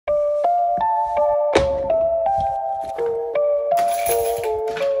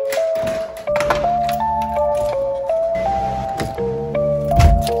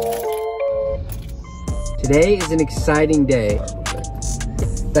Today is an exciting day.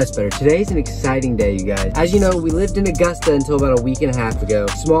 That's better. Today's an exciting day, you guys. As you know, we lived in Augusta until about a week and a half ago.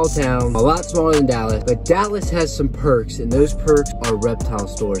 Small town, a lot smaller than Dallas, but Dallas has some perks, and those perks are reptile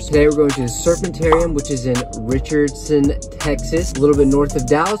stores. Today we're going to the Serpentarium, which is in Richardson, Texas, a little bit north of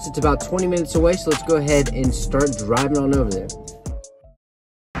Dallas. It's about 20 minutes away, so let's go ahead and start driving on over there.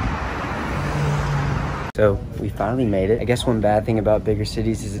 So we finally made it. I guess one bad thing about bigger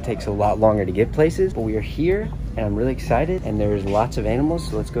cities is it takes a lot longer to get places, but we are here and I'm really excited and there's lots of animals,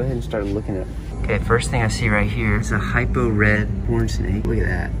 so let's go ahead and start looking at them. Okay, first thing I see right here is a hypo red corn snake. Look at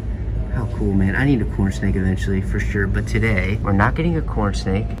that. How cool, man. I need a corn snake eventually for sure, but today we're not getting a corn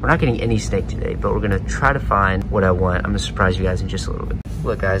snake. We're not getting any snake today, but we're gonna try to find what I want. I'm gonna surprise you guys in just a little bit.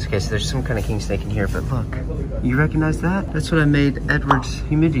 Look guys, okay, so there's some kind of king snake in here, but look, you recognize that? That's what I made Edward's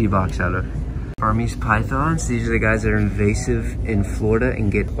humidity box out of. Burmese pythons, these are the guys that are invasive in Florida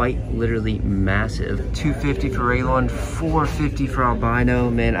and get quite literally massive. $250 for regular one, $450 for albino.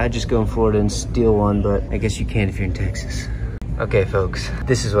 Man, I'd just go in Florida and steal one, but I guess you can if you're in Texas. Okay folks,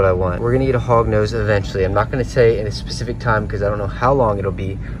 this is what I want. We're gonna get a hognose eventually. I'm not gonna say in a specific time because I don't know how long it'll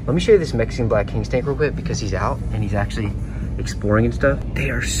be. Let me show you this Mexican black king snake real quick because he's out and he's actually exploring and stuff.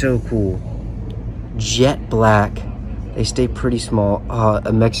 They are so cool. Jet black. They stay pretty small.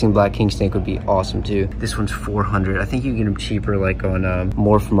 A Mexican black king snake would be awesome too. This one's $400. I think you can get them cheaper like on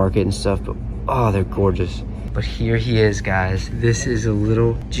Morph Market and stuff, but oh, they're gorgeous. But here he is, guys. This is a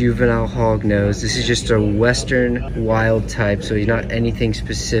little juvenile hognose. This is just a Western wild type, so he's not anything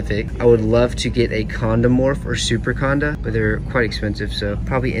specific. I would love to get a condomorph or super conda, but they're quite expensive, so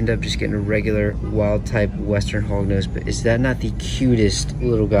probably end up just getting a regular wild type Western hognose. But is that not the cutest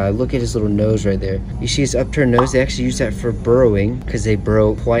little guy? Look at his little nose right there. You see his upturned nose? They actually use that for burrowing because they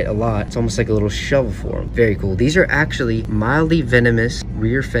burrow quite a lot. It's almost like a little shovel for them. Very cool. These are actually mildly venomous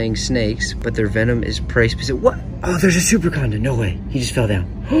rear fang snakes, but their venom is prey specific. What? Oh, there's a super conda. No way. He just fell down.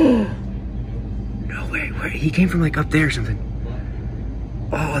 No way. Where? He came from like up there or something.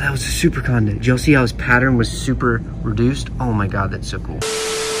 Oh, that was a super conda. Did y'all see how his pattern was super reduced? Oh my God, that's so cool.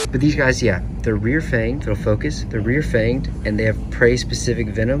 But these guys, yeah, they're rear fanged. It'll focus. They're rear fanged and they have prey specific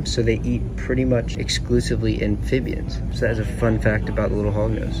venom, so they eat pretty much exclusively amphibians. So that's a fun fact about the little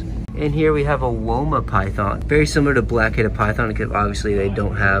hognose. And here we have a Woma python. Very similar to black-headed python, because obviously they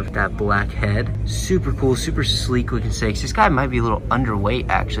don't have that black head. Super cool, super sleek looking snakes. This guy might be a little underweight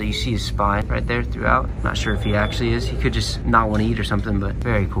actually. You see his spine right there throughout. Not sure if he actually is. He could just not want to eat or something, but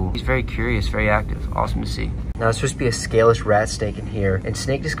very cool. He's very curious, very active. Awesome to see. Now it's supposed to be a scaleless rat snake in here, and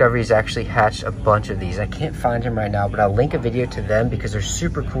Snake Discovery has actually hatched a bunch of these. I can't find him right now, but I'll link a video to them because they're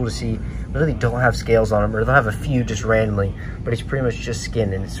super cool to see. Really don't have scales on them, or they'll have a few just randomly, but it's pretty much just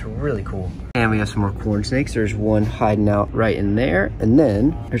skin and it's really cool. And we have some more corn snakes. There's one hiding out right in there, and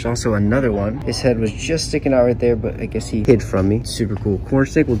then there's also another one. His head was just sticking out right there, but I guess he hid from me. Super cool. Corn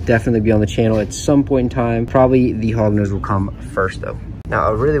snake will definitely be on the channel at some point in time. Probably the hognose will come first though. Now,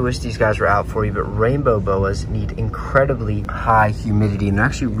 I really wish these guys were out for you, but rainbow boas need incredibly high humidity and they're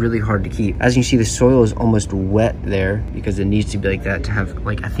actually really hard to keep. As you can see, the soil is almost wet there because it needs to be like that to have,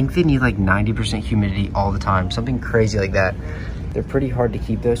 like, I think they need like 90% humidity all the time, something crazy like that. They're pretty hard to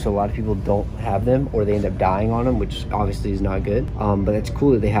keep though, so a lot of people don't have them or they end up dying on them, which obviously is not good. But it's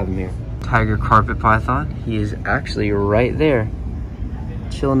cool that they have them here. Tiger carpet python, he is actually right there,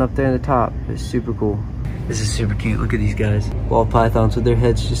 chilling up there in the top. It's super cool. This is super cute. Look at these guys. Ball pythons with their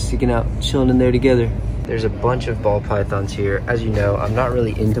heads just sticking out, chilling in there together. There's a bunch of ball pythons here. As you know, I'm not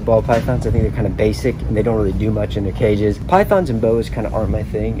really into ball pythons. I think they're kind of basic and they don't really do much in their cages. Pythons and boas kind of aren't my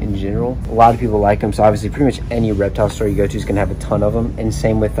thing in general. A lot of people like them, so obviously pretty much any reptile store you go to is gonna have a ton of them. And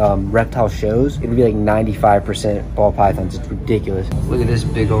same with reptile shows. It'll be like 95% ball pythons. It's ridiculous. Look at this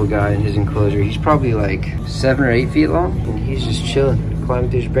big old guy in his enclosure. He's probably like 7 or 8 feet long and he's just chilling, climbing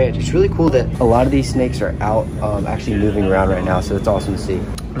through his branch. It's really cool that a lot of these snakes are out actually moving around right now, so it's awesome to see.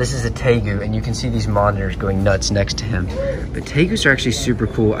 This is a tegu, and you can see these monitors going nuts next to him. But tegus are actually super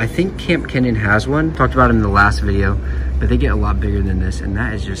cool. I think Camp Kennan has one. Talked about him in the last video, but they get a lot bigger than this, and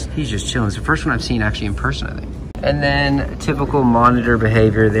that is just, he's just chilling. It's the first one I've seen actually in person, I think. And then typical monitor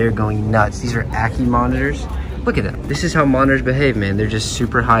behavior, they're going nuts. These are Aki monitors. Look at them. This is how monitors behave, man. They're just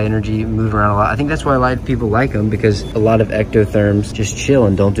super high energy, move around a lot. I think that's why a lot of people like them, because a lot of ectotherms just chill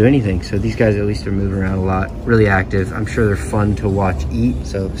and don't do anything. So these guys at least are moving around a lot, really active. I'm sure they're fun to watch eat.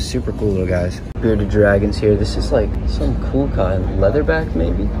 So super cool little guys. Bearded dragons here. This is like some cool kind. Leatherback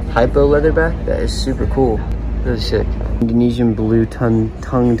maybe? Hypo leatherback? That is super cool. Really sick. Indonesian blue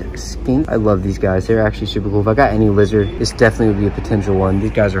tongued skink. I love these guys. They're actually super cool. If I got any lizard, this definitely would be a potential one.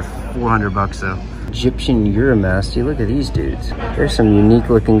 These guys are $400 though. Egyptian Uromasty. Look at these dudes. There's some unique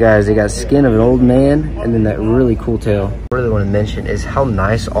looking guys. They got skin of an old man and then that really cool tail. What I really want to mention is how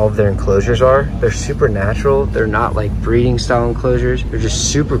nice all of their enclosures are. They're super natural. They're not like breeding style enclosures. They're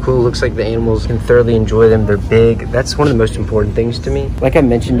just super cool. Looks like the animals can thoroughly enjoy them. They're big. That's one of the most important things to me. Like I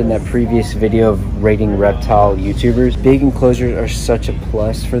mentioned in that previous video of rating reptile YouTubers, big enclosures are such a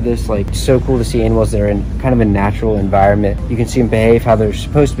plus for this. Like, it's so cool to see animals that are in kind of a natural environment. You can see them behave how they're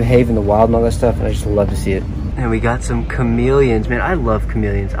supposed to behave in the wild and all that stuff, and I just love to see it. And we got some chameleons. Man, I love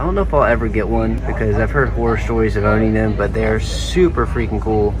chameleons. I don't know if I'll ever get one because I've heard horror stories of owning them, but they're super freaking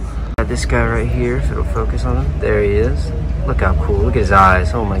cool. Got this guy right here, if it'll focus on him. There he is. Look how cool. Look at his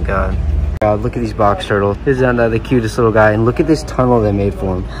eyes. Oh my God. God, look at these box turtles. Isn't that the cutest little guy? And look at this tunnel they made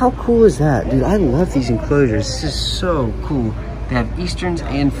for him. How cool is that? Dude, I love these enclosures. This is so cool. They have Easterns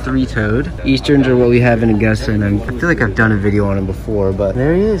and three-toed. Easterns are what we have in Augusta, and I feel like I've done a video on him before, but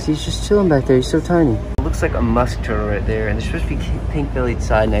there he is. He's just chilling back there. He's so tiny. It looks like a musk turtle right there, and there's supposed to be pink-bellied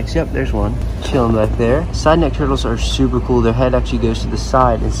side necks. Yep, there's one. Chilling back there. Side neck turtles are super cool. Their head actually goes to the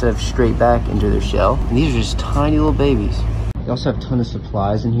side instead of straight back into their shell. And these are just tiny little babies. They also have a ton of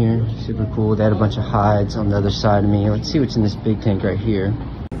supplies in here. Super cool. They had a bunch of hides on the other side of me. Let's see what's in this big tank right here.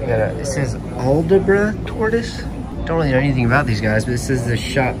 It says Aldabra tortoise. Don't really know anything about these guys, but this is the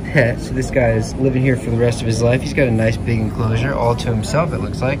shop pet. So this guy is living here for the rest of his life. He's got a nice big enclosure all to himself, it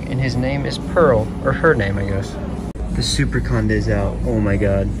looks like. And his name is Pearl, or her name, I guess. The Superconda is out. Oh my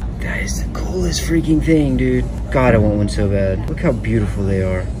God. That is the coolest freaking thing, dude. God, I want one so bad. Look how beautiful they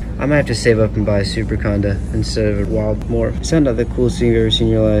are. I might have to save up and buy a Superconda instead of a wild morph. Sound like the coolest thing you've ever seen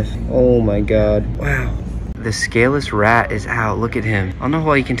in your life. Oh my God. Wow. The scaleless rat is out. Look at him. I don't know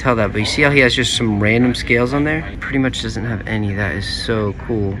why you can tell that, but you see how he has just some random scales on there? He pretty much doesn't have any. That is so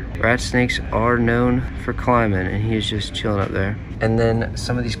cool. Rat snakes are known for climbing, and he is just chilling up there. And then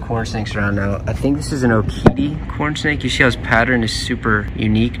some of these corn snakes around now. I think this is an Okiti corn snake. You see how his pattern is super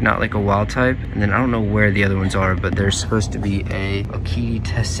unique, not like a wild type. And then I don't know where the other ones are, but there's supposed to be a Okiti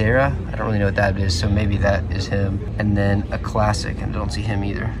tessera. I don't really know what that is, so maybe that is him. And then a classic, and I don't see him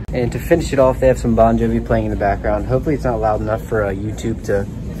either. And to finish it off, they have some Bon Jovi playing in the background. Hopefully it's not loud enough for YouTube to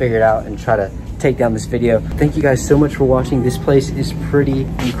figure it out and try to take down this video. Thank you guys so much for watching. This place is pretty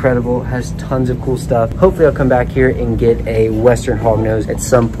incredible, has tons of cool stuff. Hopefully I'll come back here and get a Western hognose at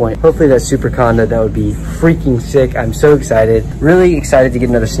some point. Hopefully that Superconda, that would be freaking sick. I'm so excited. Really excited to get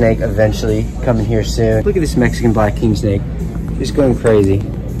another snake eventually coming here soon. Look at this Mexican black king snake. Just going crazy.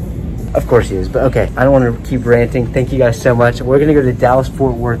 Of course he is, but okay, I don't want to keep ranting. Thank you guys so much. We're gonna go to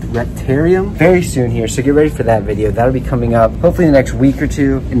Dallas-Fort Worth Reptarium very soon here, so get ready for that video. That'll be coming up hopefully in the next week or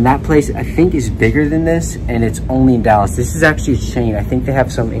two. And that place I think is bigger than this, and it's only in Dallas. This is actually a chain. I think they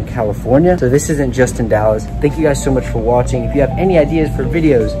have some in California, so this isn't just in Dallas. Thank you guys so much for watching. If you have any ideas for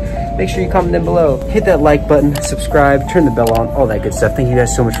videos, make sure you comment them below. Hit that like button, subscribe, turn the bell on, all that good stuff. Thank you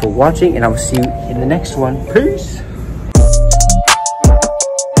guys so much for watching, and I will see you in the next one. Peace.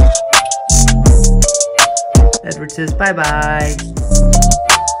 Edward says bye-bye.